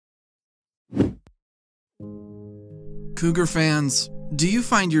Cougar fans, do you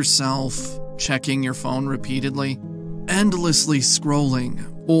find yourself checking your phone repeatedly, endlessly scrolling,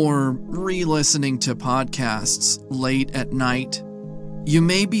 or re-listening to podcasts late at night? You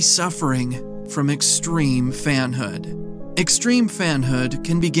may be suffering from extreme fanhood. Extreme fanhood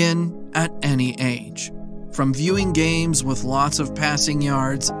can begin at any age. From viewing games with lots of passing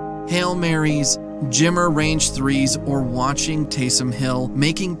yards, Hail Marys, Jimmer range threes, or watching Taysom Hill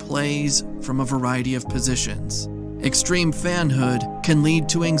making plays from a variety of positions. Extreme fanhood can lead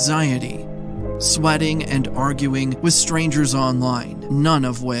to anxiety, sweating, and arguing with strangers online, none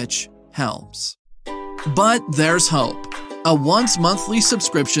of which helps. But there's hope. A once-monthly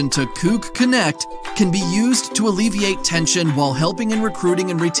subscription to CougConnect can be used to alleviate tension while helping in recruiting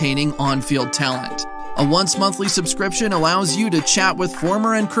and retaining on-field talent. A once-monthly subscription allows you to chat with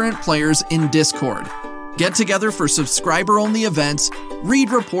former and current players in Discord, get together for subscriber-only events, read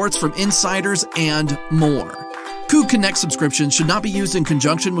reports from insiders, and more. CougConnect subscriptions should not be used in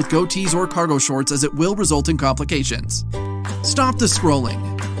conjunction with goatees or cargo shorts, as it will result in complications. Stop the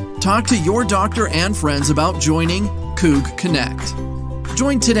scrolling. Talk to your doctor and friends about joining CougConnect.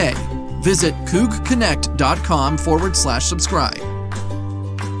 Join today. Visit CougConnect.com/subscribe.